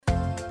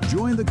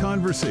Join the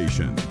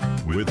conversation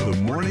with the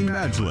Morning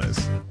Majlis,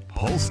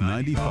 Pulse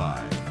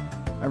 95.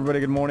 Everybody,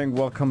 good morning.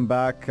 Welcome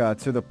back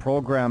to the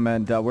program,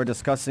 and we're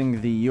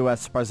discussing the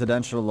U.S.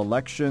 presidential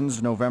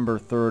elections. November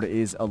 3rd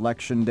is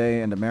Election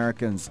Day, and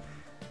Americans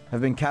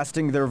have been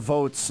casting their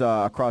votes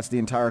across the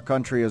entire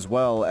country as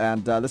well.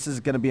 And this is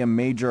going to be a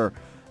major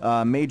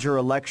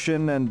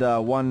election,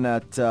 and one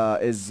that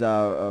is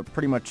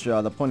pretty much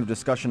the point of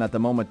discussion at the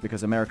moment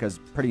because America is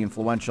pretty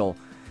influential.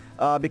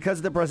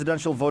 Because the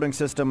presidential voting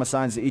system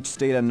assigns each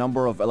state a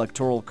number of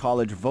electoral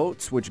college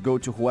votes, which go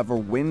to whoever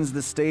wins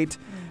the state.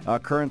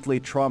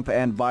 Currently, Trump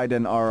and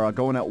Biden are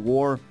going at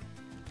war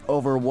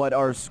over what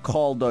are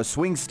called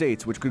swing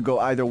states, which could go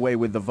either way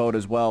with the vote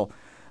as well.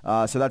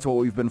 So that's what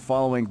we've been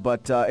following.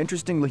 But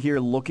interestingly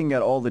here, looking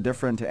at all the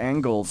different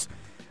angles,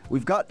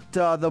 we've got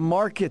the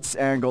markets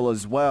angle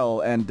as well,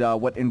 and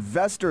what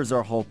investors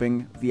are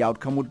hoping the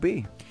outcome would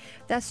be.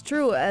 That's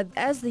true.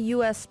 As the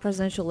U.S.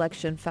 presidential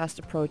election fast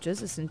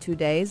approaches, it's in 2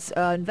 days,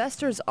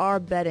 investors are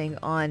betting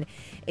on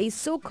a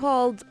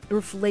so-called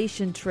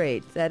reflation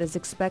trade that is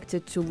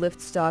expected to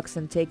lift stocks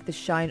and take the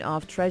shine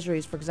off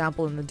treasuries, for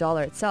example, in the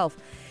dollar itself.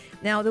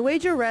 Now, the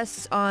wager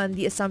rests on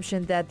the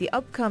assumption that the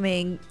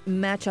upcoming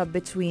matchup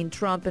between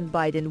Trump and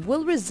Biden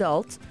will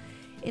result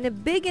in a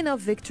big enough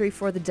victory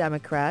for the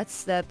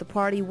Democrats that the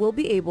party will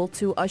be able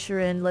to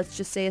usher in, let's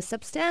just say, a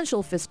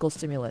substantial fiscal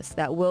stimulus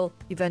that will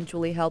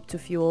eventually help to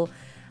fuel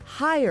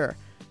higher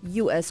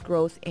U.S.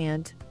 growth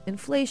and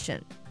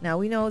inflation. Now,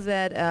 we know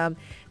that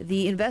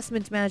the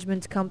investment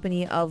management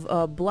company of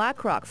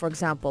BlackRock, for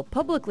example,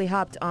 publicly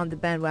hopped on the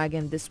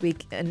bandwagon this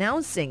week,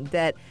 announcing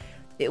that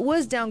it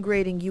was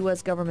downgrading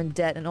U.S. government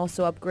debt and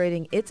also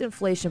upgrading its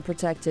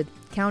inflation-protected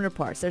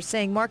counterparts. They're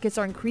saying markets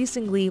are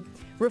increasingly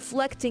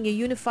reflecting a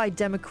unified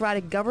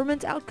democratic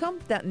government outcome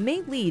that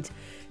may lead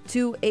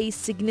to a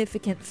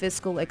significant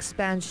fiscal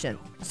expansion.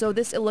 So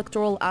this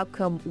electoral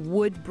outcome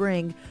would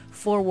bring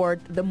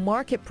forward the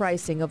market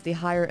pricing of the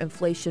higher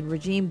inflation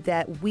regime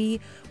that we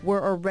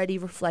were already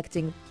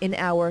reflecting in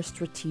our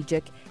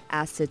strategic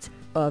asset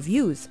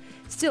views.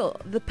 Still,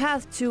 the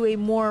path to a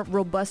more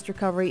robust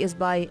recovery is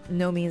by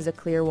no means a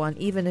clear one,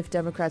 even if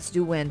Democrats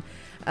do win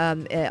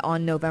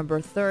on November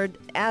 3rd,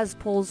 as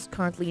polls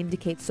currently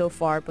indicate so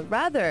far. But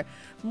rather,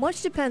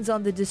 much depends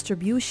on the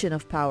distribution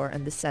of power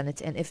in the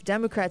Senate and if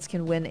Democrats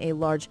can win a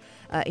large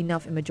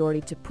enough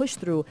majority to push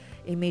through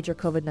a major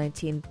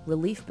COVID-19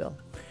 relief bill.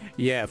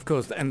 Yeah, of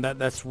course, and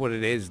that's what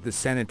it is. The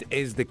Senate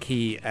is the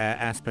key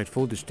aspect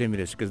for the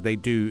stimulus because they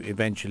do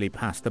eventually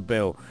pass the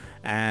bill.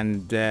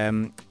 And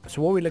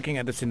so what we're looking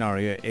at the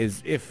scenario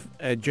is if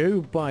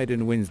Joe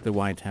Biden wins the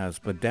White House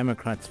but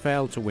Democrats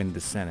fail to win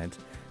the Senate,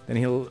 then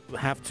he'll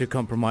have to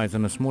compromise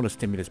on a smaller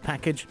stimulus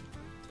package.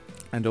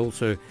 And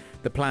also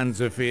the plans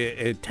of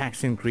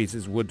tax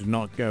increases would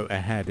not go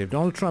ahead. If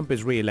Donald Trump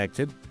is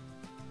re-elected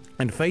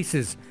and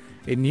faces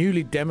a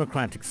newly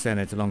Democratic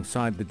Senate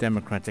alongside the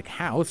Democratic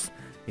House,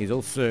 he's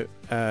also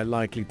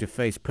likely to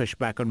face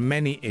pushback on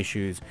many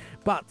issues.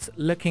 But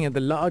looking at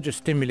the larger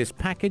stimulus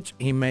package,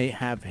 he may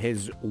have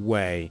his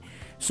way.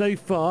 So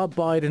far,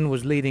 Biden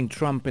was leading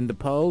Trump in the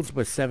polls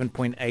by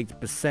 7.8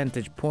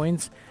 percentage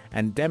points,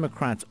 and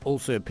Democrats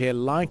also appear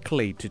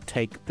likely to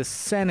take the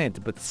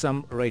Senate, but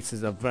some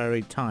races are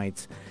very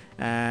tight.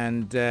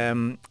 And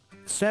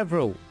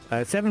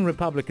seven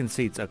Republican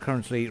seats are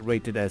currently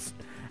rated as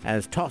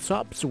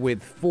toss-ups,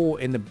 with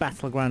 4 in the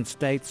battleground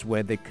states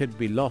where they could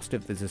be lost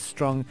if there's a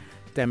strong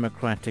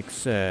Democratic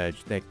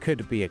surge. There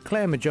could be a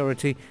clear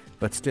majority,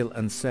 but still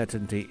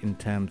uncertainty in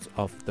terms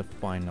of the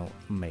final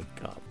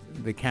makeup.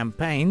 The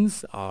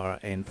campaigns are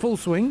in full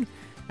swing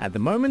at the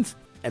moment.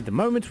 At the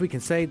moment, we can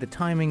say the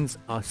timings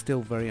are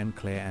still very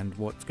unclear and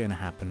what's going to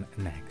happen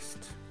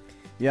next.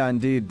 Yeah,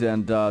 indeed.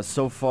 And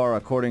so far,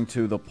 according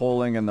to the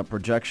polling and the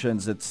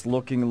projections, it's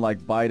looking like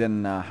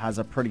Biden has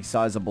a pretty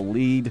sizable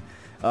lead.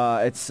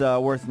 It's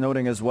worth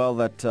noting as well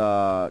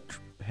that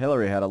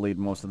Hillary had a lead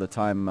most of the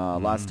time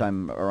last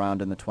time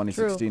around in the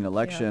 2016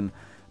 election,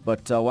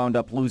 but wound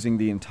up losing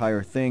the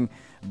entire thing.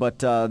 But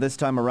this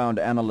time around,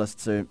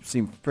 analysts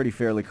seem pretty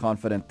fairly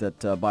confident that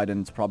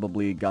Biden's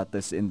probably got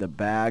this in the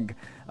bag.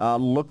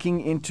 Looking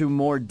into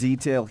more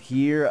detail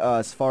here,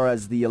 as far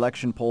as the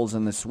election polls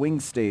in the swing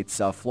states,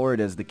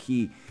 Florida is the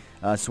key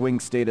swing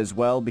state as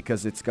well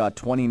because it's got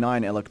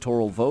 29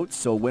 electoral votes,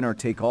 so winner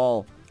take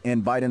all.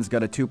 And Biden's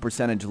got a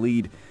 2%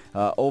 lead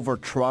over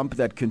Trump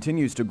that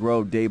continues to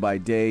grow day by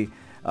day.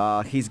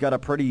 He's got a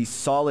pretty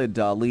solid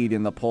lead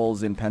in the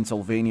polls in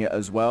Pennsylvania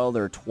as well.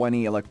 There are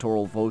 20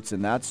 electoral votes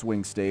in that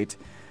swing state.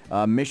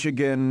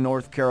 Michigan,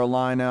 North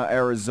Carolina,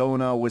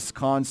 Arizona,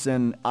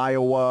 Wisconsin,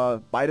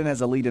 Iowa. Biden has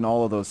a lead in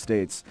all of those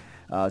states.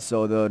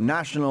 So the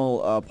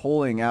national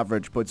polling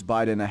average puts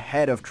Biden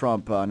ahead of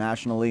Trump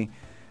nationally.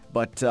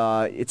 But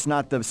it's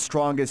not the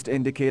strongest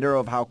indicator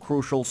of how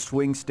crucial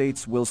swing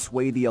states will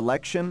sway the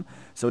election.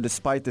 So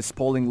despite this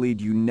polling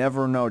lead, you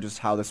never know just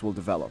how this will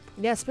develop.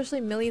 Yeah,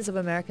 especially millions of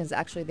Americans,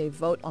 actually, they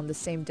vote on the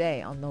same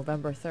day, on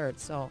November 3rd.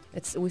 So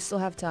we still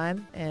have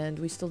time, and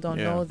we still don't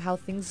know how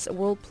things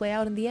will play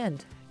out in the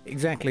end.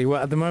 Exactly.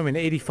 Well, at the moment,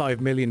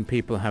 85 million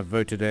people have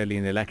voted early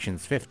in the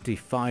elections,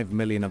 55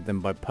 million of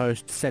them by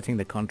post, setting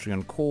the country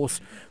on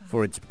course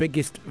for its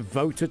biggest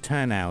voter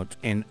turnout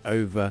in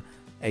over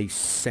a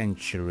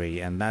century.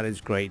 And that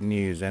is great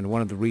news. And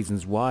one of the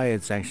reasons why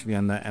it's actually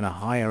on a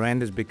higher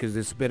end is because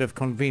there's a bit of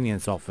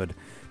convenience offered,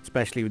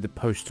 especially with the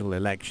postal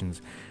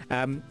elections.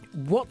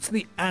 What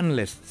the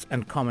analysts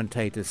and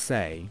commentators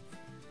say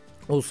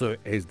also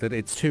is that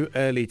it's too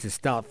early to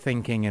start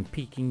thinking and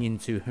peeking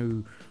into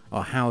who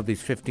or how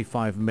these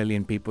 55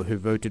 million people who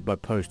voted by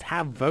post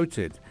have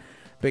voted,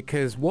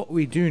 because what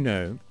we do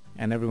know,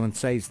 and everyone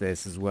says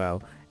this as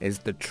well, is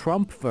that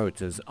Trump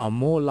voters are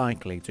more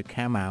likely to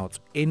come out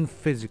in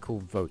physical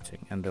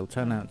voting, and they'll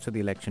turn out to the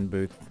election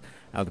booth,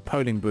 the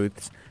polling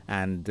booths,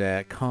 and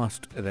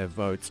cast their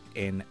votes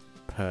in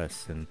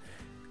person.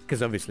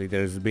 Because obviously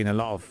there's been a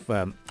lot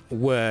of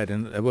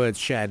words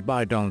shared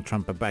by Donald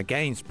Trump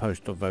against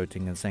postal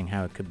voting and saying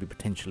how it could be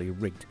potentially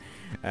rigged.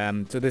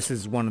 So this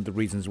is one of the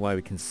reasons why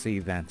we can see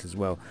that as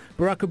well.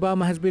 Barack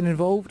Obama has been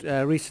involved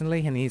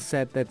recently, and he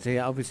said that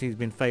obviously he's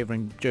been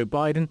favouring Joe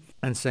Biden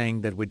and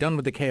saying that we're done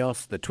with the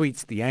chaos, the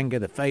tweets, the anger,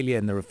 the failure,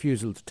 and the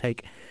refusal to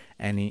take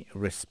any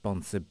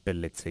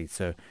responsibility.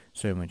 So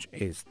much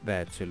is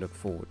there to look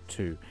forward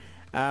to.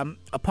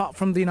 Apart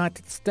from the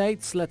United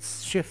States,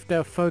 let's shift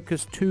our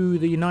focus to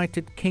the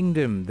United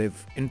Kingdom.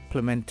 They've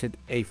implemented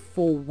a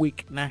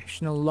 4-week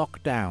national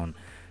lockdown.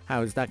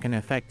 How is that going to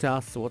affect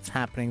us? What's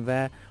happening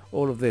there?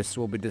 All of this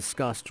will be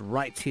discussed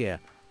right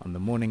here on the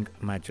Morning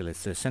Majlis.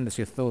 So send us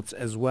your thoughts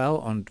as well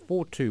on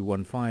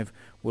 4215.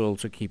 We'll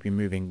also keep you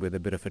moving with a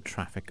bit of a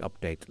traffic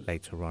update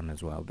later on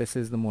as well. This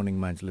is the Morning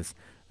Majlis,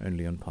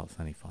 only on Pulse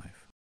 95.